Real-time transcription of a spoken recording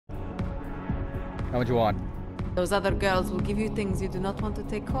How much you want? Those other girls will give you things you do not want to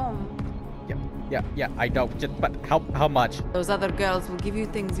take home. Yeah, I know. Just, but how much? Those other girls will give you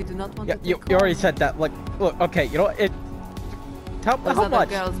things you do not want to take home. You already said that. Like, look, okay, you know what? How much? Those other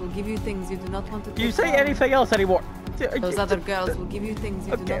girls will give you things you do not want to take home. Do you say anything else anymore? Those other girls will give you things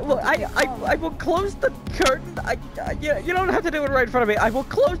you do not well, want to take home. I will close the curtain. You don't have to do it right in front of me. I will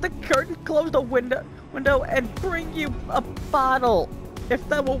close the curtain, close the window, and bring you a bottle. If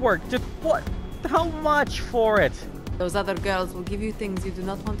that will work. Just what? How much for it? Those other girls will give you things you do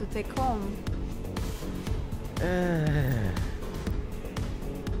not want to take home.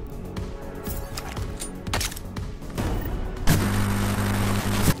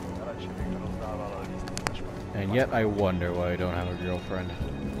 And yet I wonder why I don't have a girlfriend.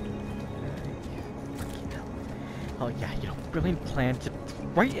 Oh yeah, you know, brilliant plan to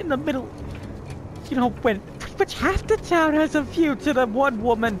right in the middle. You know, when pretty much half the town has a view to the one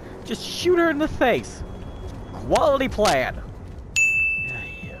woman, just shoot her in the face. Quality plan.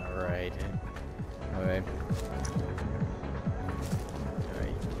 Yeah, right. Alright.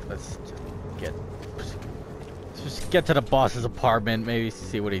 Let's just get to the boss's apartment, maybe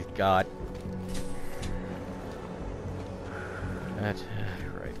see what he's got. That's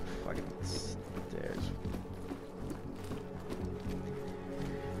right, fucking stairs.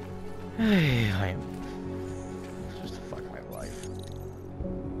 I am just fuck my life.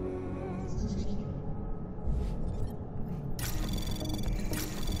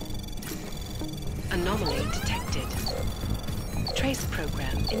 Anomaly detected. Trace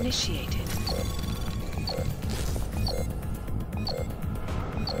program initiated.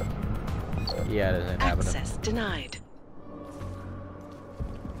 Yeah, it doesn't happen. Access denied.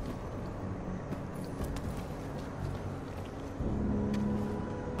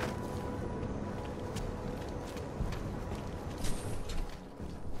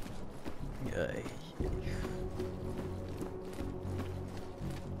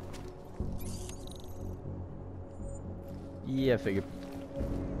 Yeah, figure.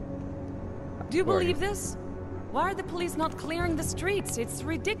 Do you believe this? Why are the police not clearing the streets? It's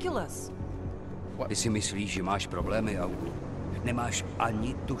ridiculous. Ty si myslíš, že máš problémy, Aulu? Nemáš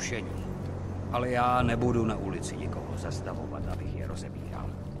ani tušení. Ale já nebudu na ulici nikoho zastavovat, abych je rozebíral.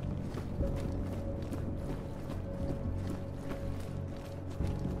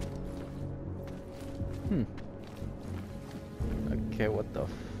 Okay, what the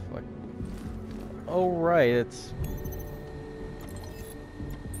fuck? Oh, right, it's...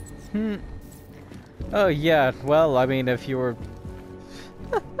 Oh, yeah, well, I mean, if you were...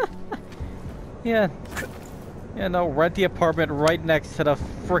 Yeah, no, rent the apartment right next to the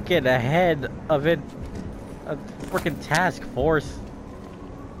frickin' head of it. A frickin' task force.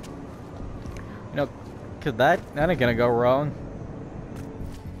 You know, cause that ain't gonna go wrong.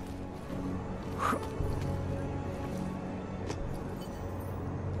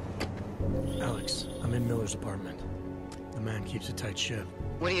 Alex, I'm in Miller's apartment. The man keeps a tight ship.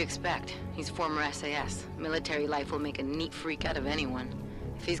 What do you expect? He's former SAS. Military life will make a neat freak out of anyone.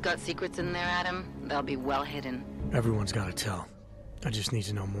 If he's got secrets in there, Adam, they'll be well hidden. Everyone's got to tell. I just need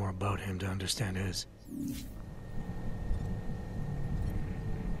to know more about him to understand his.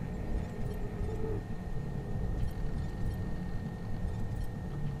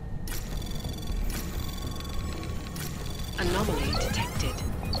 Anomaly detected.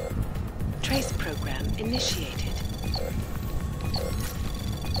 Trace program initiated.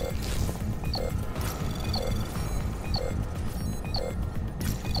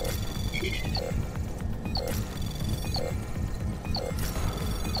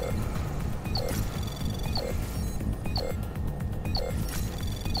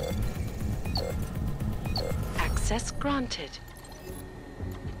 Access granted.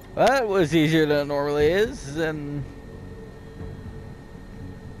 That was easier than it normally is, and...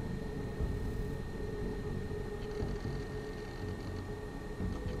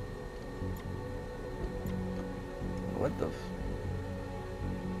 What the f...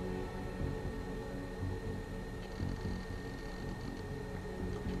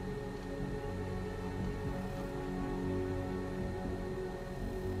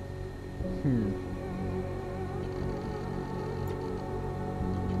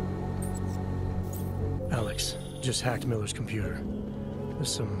 Alex, just hacked Miller's computer.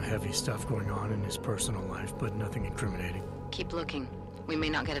 There's some heavy stuff going on in his personal life, but nothing incriminating. Keep looking. We may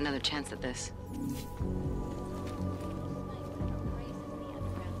not get another chance at this.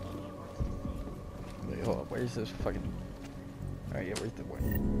 Wait, hold on, where's this fucking... Alright, yeah, where's the one?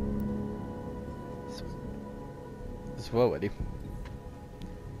 This what, Eddie?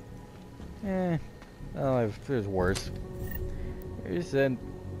 Oh, there's worse. Here's an...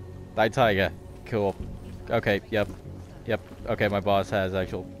 Die Tiger. cool. Okay, yep. Yep. Okay, my boss has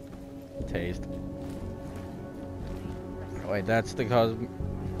actual taste. Wait, that's the cause.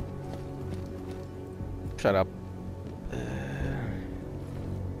 Shut up.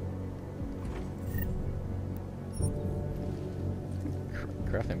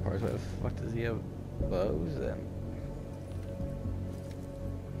 Crafting parts. Where the fuck does he have bows then?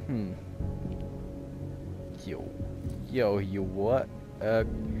 Yo, you what?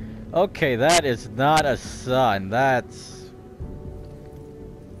 Okay, that is not a sun. That's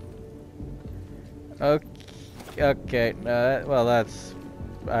okay. Okay, well, that's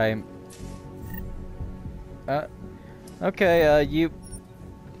okay. You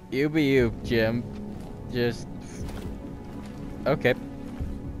be you, Jim. Just okay.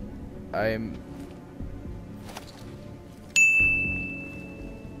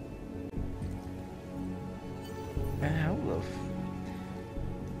 How the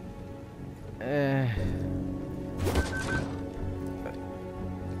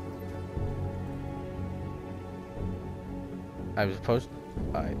I'm supposed.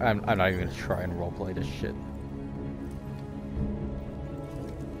 I'm not even gonna try and roleplay this shit.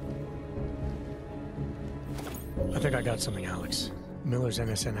 I think I got something, Alex. Miller's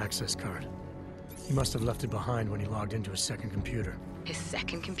NSN access card. He must have left it behind when he logged into his second computer. His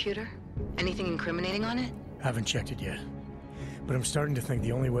second computer? Anything incriminating on it? Haven't checked it yet. But I'm starting to think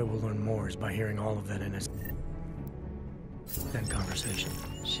the only way we'll learn more is by hearing all of that NSN conversation.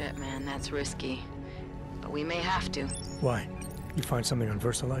 Shit, man, that's risky. But we may have to. Why? You find something on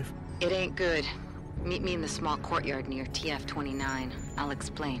VersaLife? It ain't good. Meet me in the small courtyard near TF-29. I'll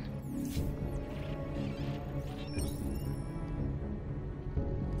explain.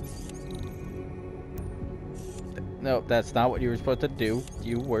 No, that's not what you were supposed to do.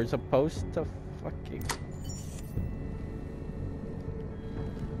 You were supposed to fucking...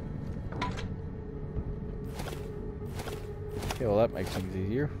 Okay, well that makes things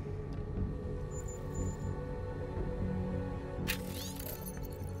easier.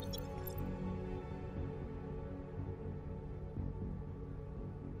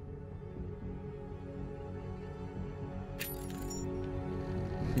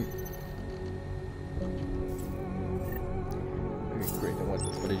 Great, then what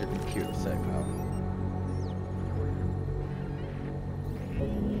does your computer say, pal?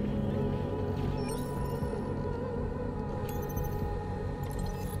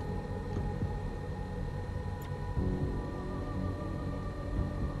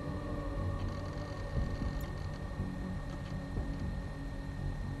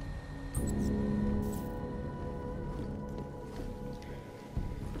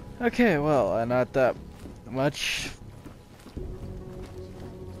 Okay, well, not that much.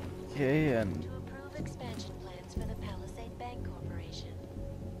 Okay, and To approve expansion plans for the Palisade Bank Corporation.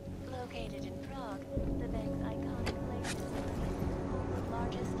 Located in Prague, the bank's iconic place facility holds the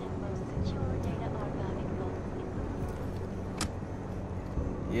largest and most secure data archiving vault in the world.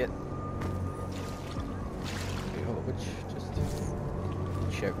 yet. Okay, hold on,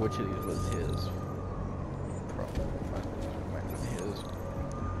 just check which of these was his. Probably might not be his.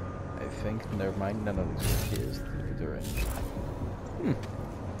 I think, never mind, none of these are his. These are in.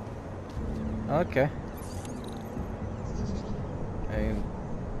 Okay.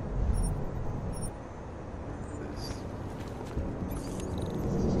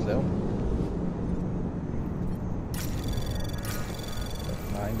 So.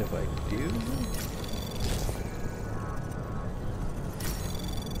 Don't mind if I do.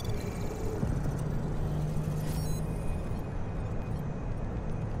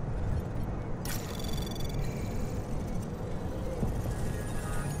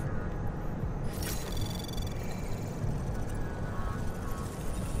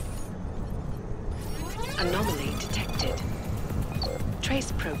 Anomaly detected.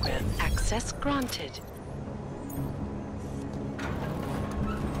 Trace program access granted.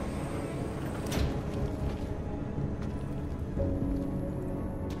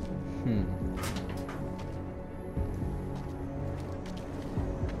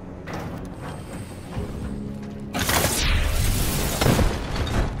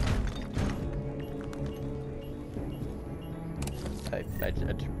 I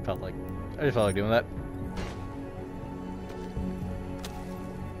just felt like doing that.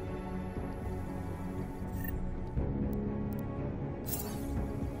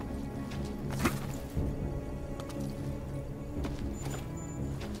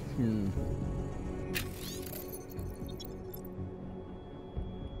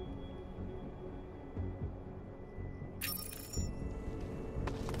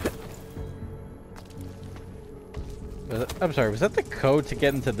 I'm sorry, was that the code to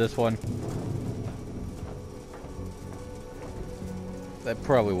get into this one? That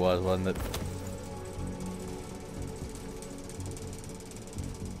probably was, wasn't it?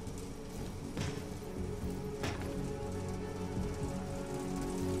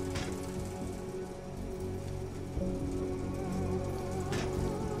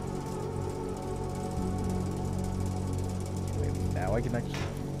 Now I can actually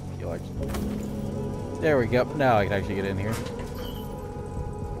feel like. There we go. Now I can actually get in here.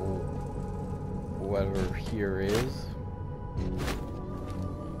 Whatever here is.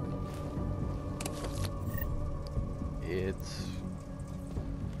 It's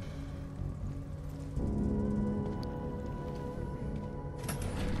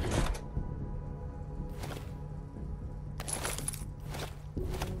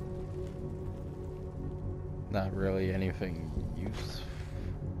not really anything useful.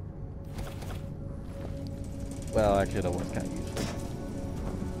 Well, actually, that was kind of useful.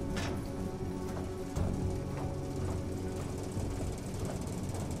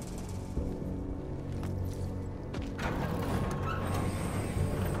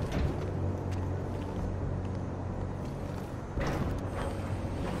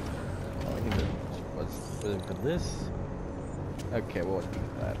 For this, okay, what would be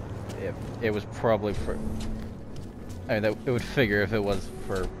that? If it was probably for, I mean, it would figure if it was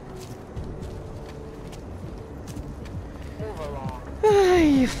for.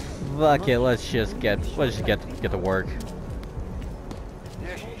 Fuck it, let's just get to work.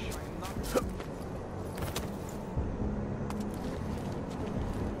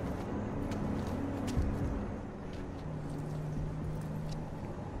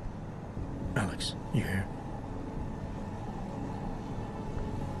 Alex, you here?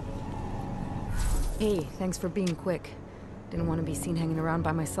 Hey, thanks for being quick. Didn't want to be seen hanging around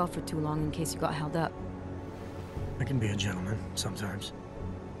by myself for too long in case you got held up. I can be a gentleman, sometimes.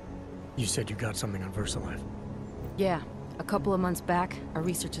 You said you got something on VersaLife. Yeah, a couple of months back, a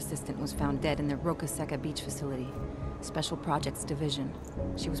research assistant was found dead in their Roca Seca beach facility. Special Projects Division.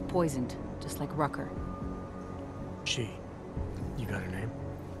 She was poisoned, just like Rucker. She. You got her name?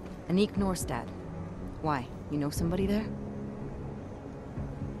 Anique Norstad. Why? You know somebody there?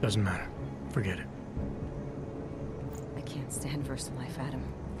 Doesn't matter. Forget it. I can't stand VersaLife, Adam.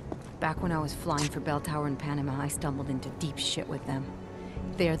 Back when I was flying for Bell Tower in Panama, I stumbled into deep shit with them.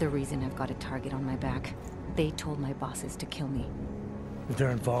 They're the reason I've got a target on my back. They told my bosses to kill me. If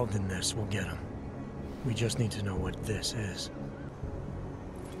they're involved in this, we'll get them. We just need to know what this is.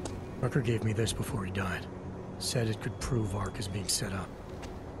 Rucker gave me this before he died. Said it could prove ARC is being set up.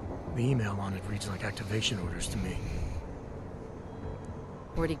 The email on it reads like activation orders to me.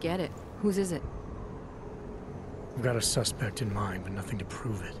 Where'd he get it? Whose is it? I've got a suspect in mind, but nothing to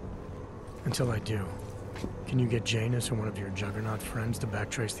prove it. Until I do, can you get Janus or one of your Juggernaut friends to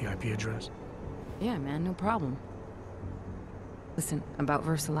backtrace the IP address? Yeah, man, no problem. Listen, about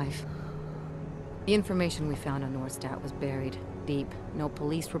VersaLife. The information we found on Norstad was buried deep. No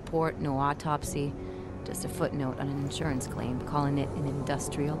police report, no autopsy. Just a footnote on an insurance claim, calling it an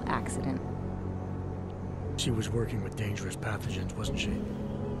industrial accident. She was working with dangerous pathogens, wasn't she?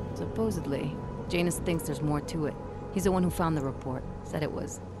 Supposedly. Janus thinks there's more to it. He's the one who found the report. Said it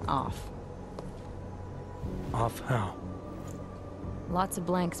was off. Off how? Lots of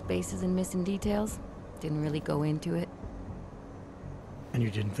blank spaces and missing details. Didn't really go into it. And you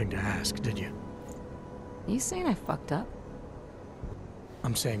didn't think to ask, did you? You saying I fucked up?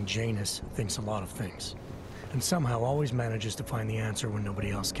 I'm saying Janus thinks a lot of things. And somehow always manages to find the answer when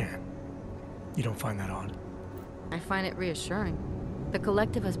nobody else can. You don't find that odd? I find it reassuring. The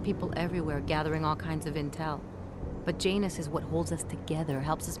Collective has people everywhere gathering all kinds of intel. But Janus is what holds us together,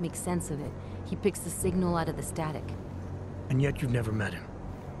 helps us make sense of it. He picks the signal out of the static. And yet you've never met him.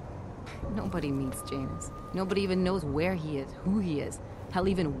 Nobody meets Janus. Nobody even knows where he is, who he is, hell,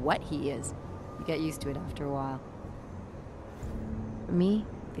 even what he is. You get used to it after a while. For me,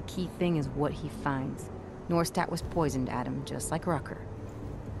 the key thing is what he finds. Norstad was poisoned, Adam, just like Rucker.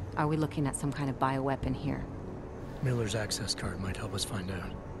 Are we looking at some kind of bioweapon here? Miller's access card might help us find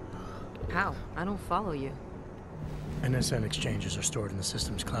out. How? I don't follow you. NSN exchanges are stored in the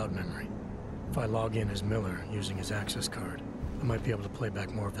system's cloud memory. If I log in as Miller using his access card, I might be able to play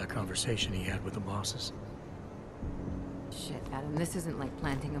back more of that conversation he had with the bosses. Shit, Adam, this isn't like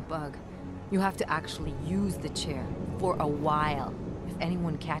planting a bug. You have to actually use the chair for a while. If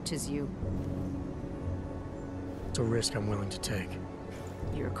anyone catches you, It's a risk I'm willing to take.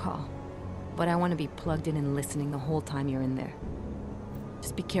 your call. But I want to be plugged in and listening the whole time you're in there.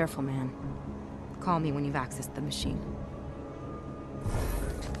 Just be careful, man. Call me when you've accessed the machine.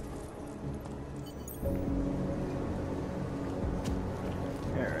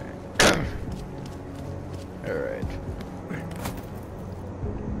 Alright. Alright.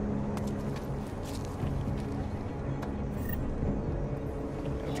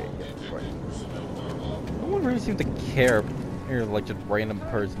 seem to care. You're like just random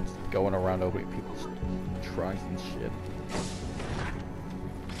persons going around opening people's trunks and shit.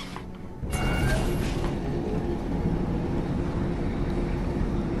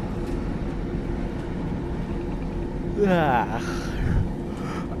 Ah.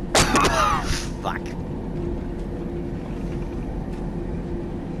 Fuck.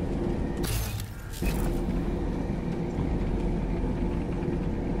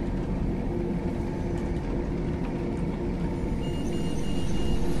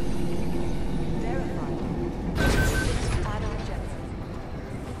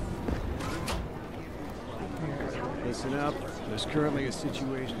 Listen up. There's currently a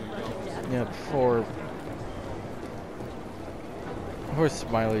situation. Yeah, before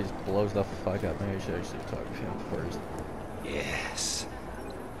Smiley just blows the fuck up, maybe I should actually talk to him first. Yes.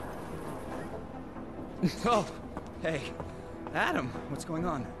 Oh, hey, Adam, what's going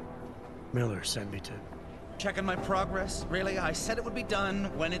on? Miller sent me to... Checking my progress? Really? I said it would be done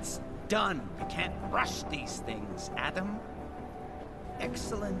when it's done. You can't rush these things, Adam.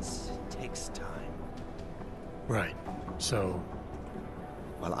 Excellence takes time. Right. So...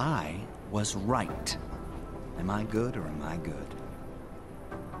 Well, I was right. Am I good or am I good?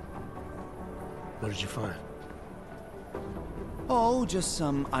 What did you find? Oh, just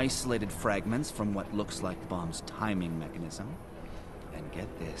some isolated fragments from what looks like the bomb's timing mechanism. And get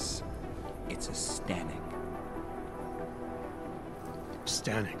this, it's a Stanek.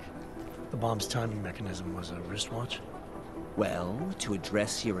 Stanek. The bomb's timing mechanism was a wristwatch? Well, to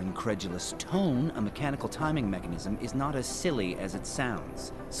address your incredulous tone, a mechanical timing mechanism is not as silly as it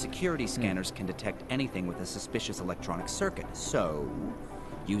sounds. Security scanners can detect anything with a suspicious electronic circuit, so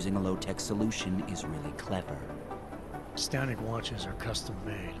using a low-tech solution is really clever. Stanek watches are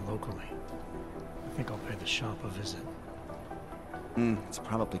custom-made locally. I think I'll pay the shop a visit. It's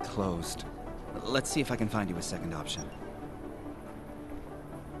probably closed. Let's see if I can find you a second option.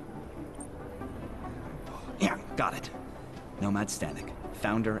 Yeah, got it. Nomad Stanek,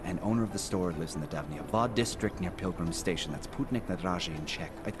 founder and owner of the store, lives in the Davnia Vod district near Pilgrim Station. That's Putnik Nadraji in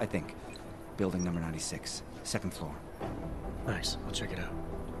Czech, I think. Building number 96, second floor. Nice, I'll check it out.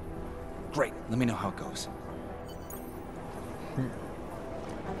 Great, let me know how it goes.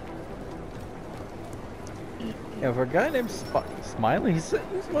 Yeah, for a guy named Smiley, he's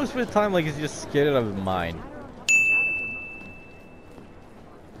most of the time like he's just scared out of his mind.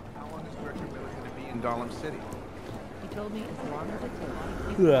 How long is Director Miller going to be in Dahlem City? He told me as long as it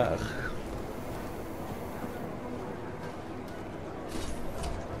takes. Ugh.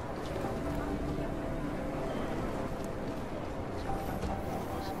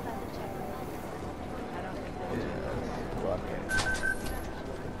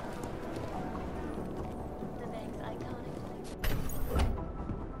 The bank's iconic.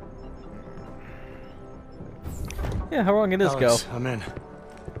 Yeah, how long can this Alex, go? I'm in.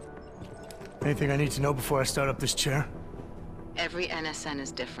 Anything I need to know before I start up this chair? Every NSN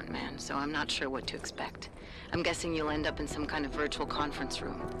is different, man, so I'm not sure what to expect. I'm guessing you'll end up in some kind of virtual conference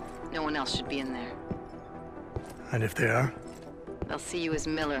room. No one else should be in there. And if they are? They'll see you as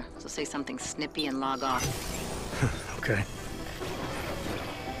Miller, so say something snippy and log off. Okay.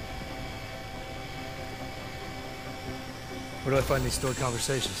 Where do I find these stored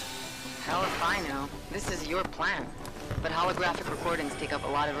conversations? Hell if I know. This is your plan. But holographic recordings take up a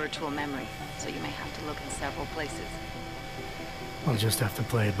lot of virtual memory, so you may have to look in several places. I'll just have to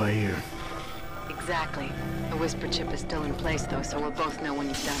play it by ear. Exactly. The whisper chip is still in place, though, so we'll both know when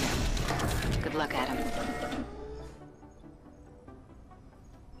you've done it. Good luck, Adam.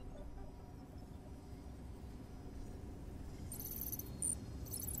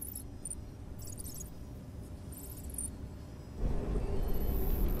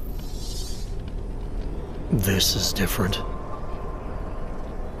 This is different.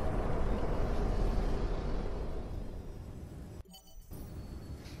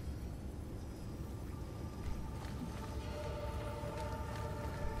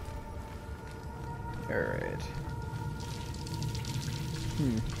 Alright.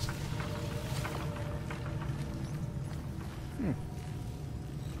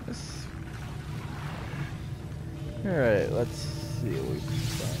 This... Alright, let's see what we can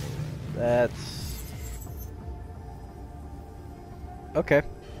find. That's... Okay.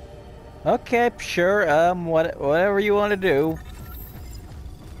 Okay, sure, whatever you want to do.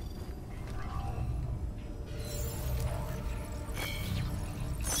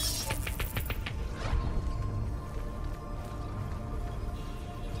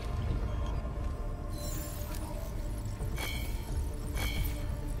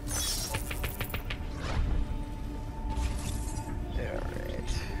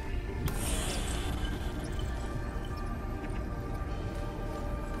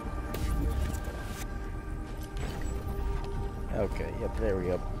 Okay, yep, there we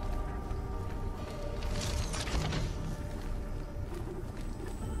go.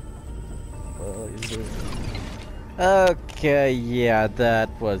 Okay, yeah, that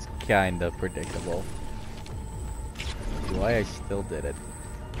was kind of predictable. Why I still did it.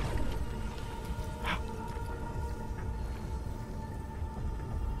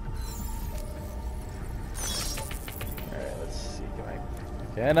 Alright, let's see,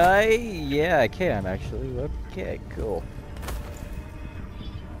 can I? Yeah, I can actually. Okay, cool.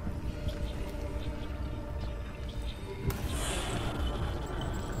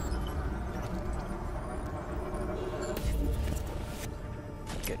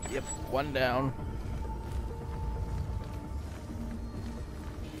 Okay, yep, one down.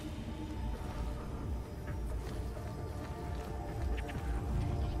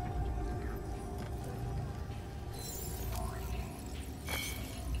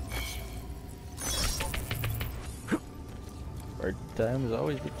 Third time is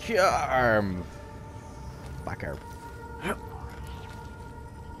always the charm. Fucker.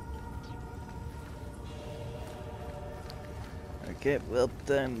 Okay, well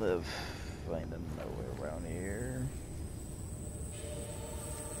time to find another way around here.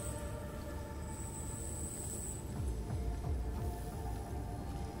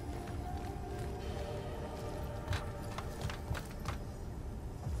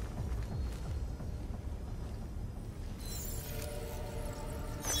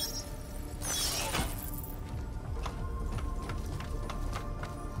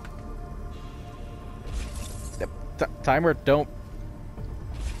 Timer, don't.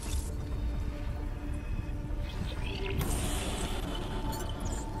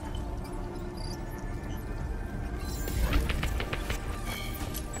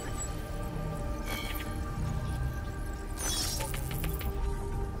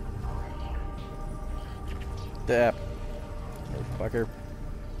 That motherfucker.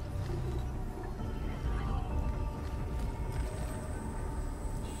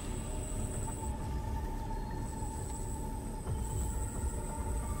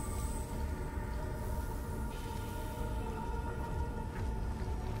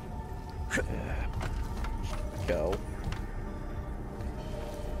 Go.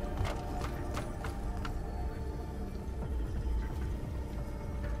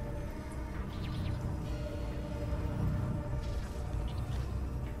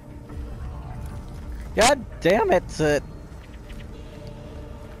 God damn it!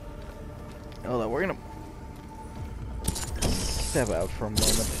 Hold on, we're gonna step out for a moment.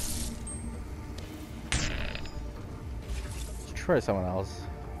 Let's try someone else.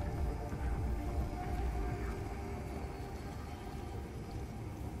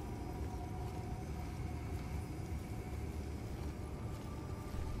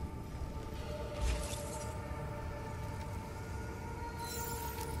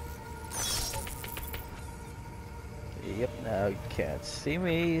 Yep, now you can't see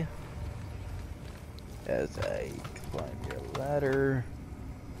me as I climb your ladder.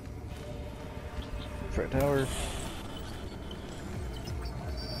 For a tower.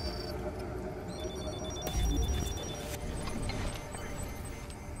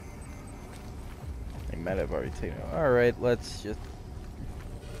 I might have already taken it. Alright, let's just.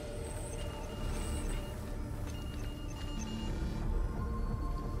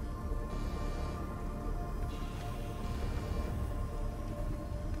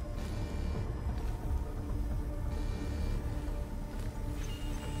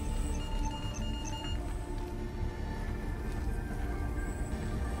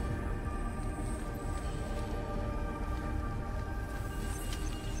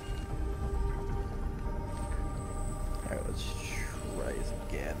 Alright, let's try this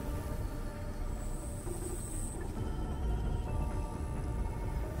again.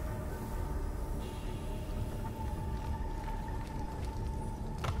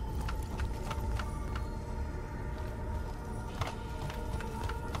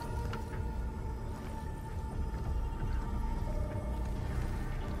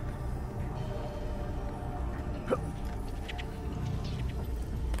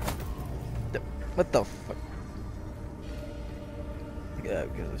 What the fuck? Yeah,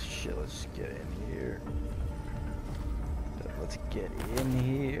 because of shit, let's get in here. Let's get in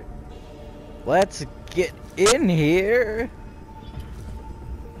here. Let's get in here!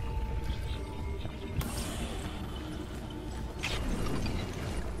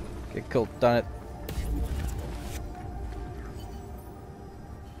 Okay, cool, done it.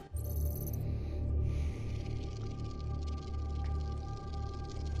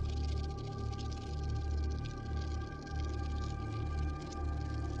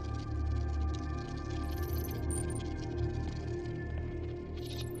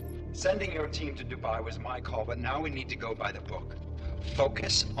 Sending your team to Dubai was my call, but now we need to go by the book.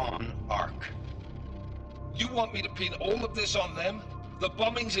 Focus on ARC. You want me to pin all of this on them? The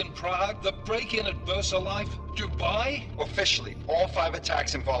bombings in Prague, the break-in at VersaLife, Dubai? Officially, all 5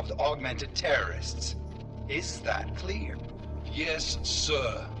 attacks involved augmented terrorists. Is that clear? Yes,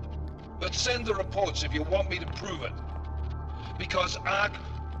 sir. But send the reports if you want me to prove it. Because ARC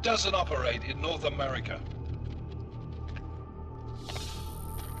doesn't operate in North America.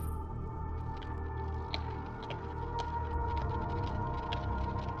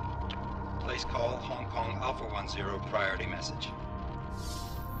 Place call Hong Kong Alpha 10 priority message.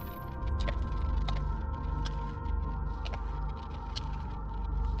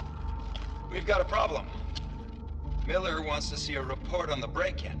 We've got a problem. Miller wants to see a report on the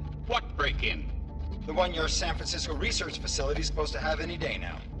break-in. What break-in? The one your San Francisco research facility is supposed to have any day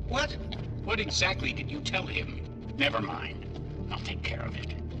now. What? What exactly did you tell him? Never mind. I'll take care of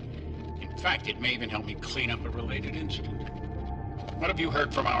it. In fact, it may even help me clean up a related incident. What have you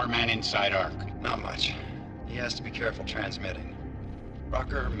heard from our man inside ARC? Not much. He has to be careful transmitting.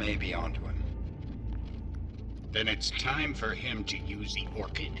 Rucker may be onto him. Then it's time for him to use the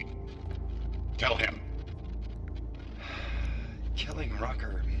Orchid. Tell him. Killing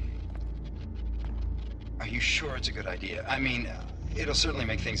Rucker... Are you sure it's a good idea? I mean, it'll certainly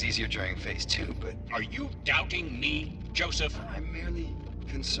make things easier during Phase 2, but... Are you doubting me, Joseph? I'm merely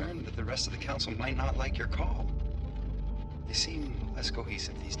concerned that the rest of the Council might not like your call. They seem less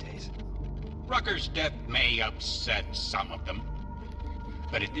cohesive these days. Rucker's death may upset some of them.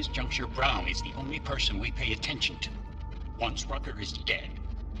 But at this juncture, Brown is the only person we pay attention to. Once Rucker is dead,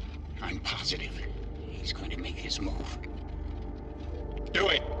 I'm positive he's going to make his move. Do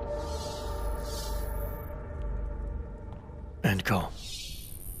it! End call.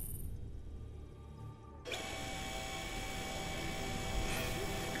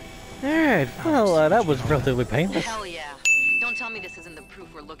 Alright, well, that was relatively painless. Hell yeah. Don't tell me this isn't the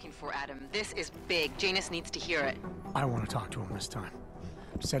proof we're looking for, Adam. This is big. Janus needs to hear it. I want to talk to him this time.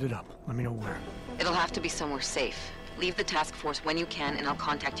 Set it up. Let me know where. It'll have to be somewhere safe. Leave the task force when you can, and I'll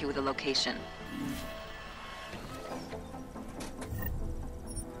contact you with a location.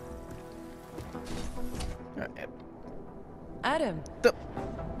 Adam,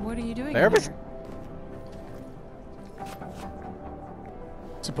 what are you doing Nervous? here?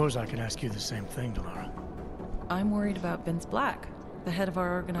 Suppose I could ask you the same thing, Delara. I'm worried about Vince Black, the head of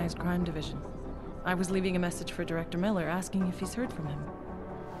our organized crime division. I was leaving a message for Director Miller asking if he's heard from him.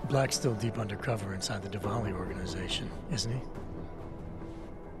 Black's still deep undercover inside the Diwali organization, isn't he?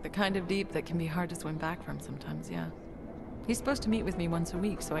 The kind of deep that can be hard to swim back from sometimes, yeah. He's supposed to meet with me once a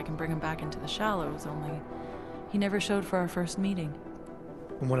week so I can bring him back into the shallows, only he never showed for our first meeting.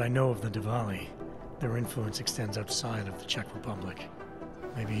 From what I know of the Diwali, their influence extends outside of the Czech Republic.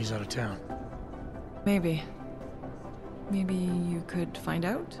 Maybe he's out of town. Maybe. Maybe you could find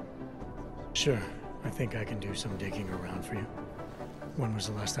out? Sure. I think I can do some digging around for you. When was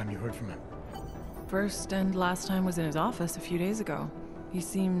the last time you heard from him? First and last time was in his office a few days ago. He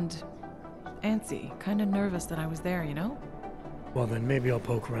seemed antsy, kind of nervous that I was there, you know? Well, then maybe I'll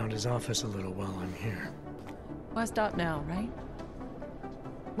poke around his office a little while I'm here. Why stop now, right?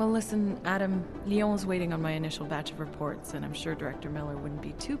 Well, listen, Adam, Lyon's waiting on my initial batch of reports, and I'm sure Director Miller wouldn't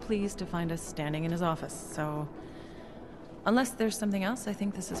be too pleased to find us standing in his office, so... Unless there's something else, I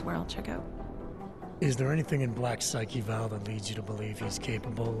think this is where I'll check out. Is there anything in Black's psyche, Val, that leads you to believe he's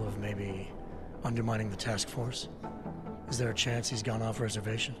capable of maybe undermining the task force? Is there a chance he's gone off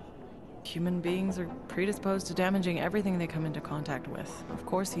reservation? Human beings are predisposed to damaging everything they come into contact with. Of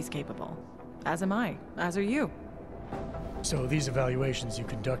course he's capable. As am I. As are you. So these evaluations you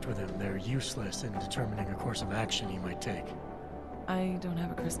conduct with him, they're useless in determining a course of action he might take. I don't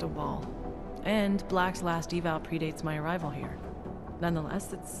have a crystal ball. And Black's last eval predates my arrival here.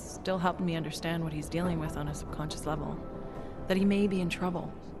 Nonetheless, it's still helping me understand what he's dealing with on a subconscious level. That he may be in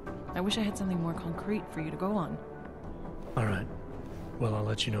trouble. I wish I had something more concrete for you to go on. All right. Well, I'll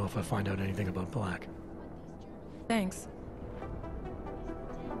let you know if I find out anything about Black. Thanks.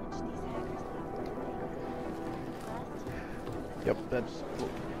 Yep, that's...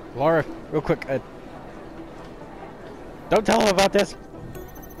 Laura, real quick, don't tell him about this!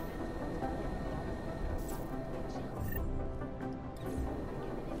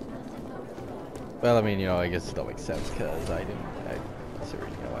 Well, I mean, you know, I guess it still makes sense, because I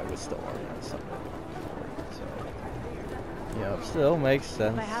was still working on something before, so... Yeah, still makes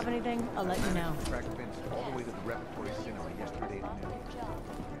sense. If I have anything, I'll let you know. All the way to the repertory cinema yesterday at noon.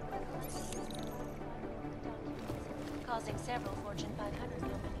 Causing several Fortune 500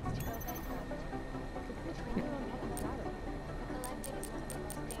 companies to go bankrupt. The collective is one of the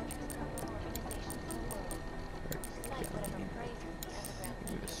most dangerous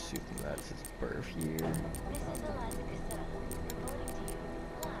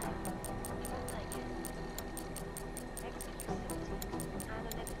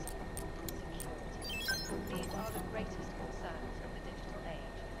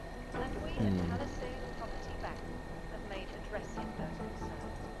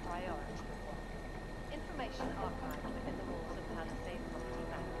information archived within the walls of Palisade Property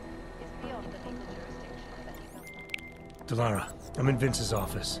Bank is beyond the legal jurisdiction of any government. Delara, I'm in Vince's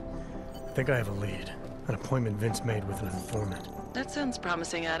office. I think I have a lead. An appointment Vince made with an informant. That sounds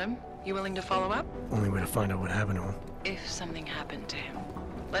promising, Adam. You willing to follow up? Only way to find out what happened to him. If something happened to him.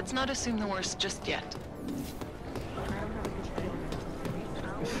 Let's not assume the worst just yet.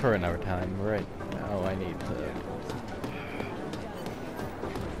 For another time, right now I need to...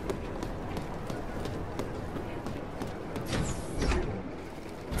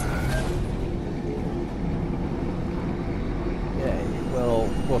 Yeah,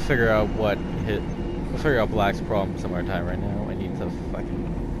 we'll figure out what we'll figure out Black's problem some other time. Right now I need to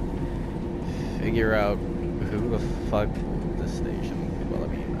fucking figure out who the fuck the station. Well, I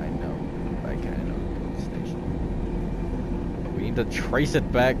mean, I kinda know the station. But we need to trace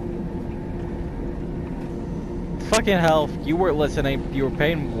it back. Fucking hell, you weren't listening. You were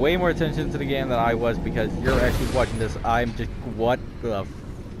paying way more attention to the game than I was because you're actually watching this. I'm just, what the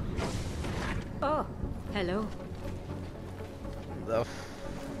Oh, hello. The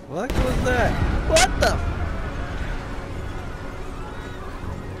fuck was that? What the?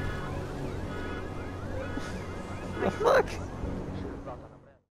 The fuck?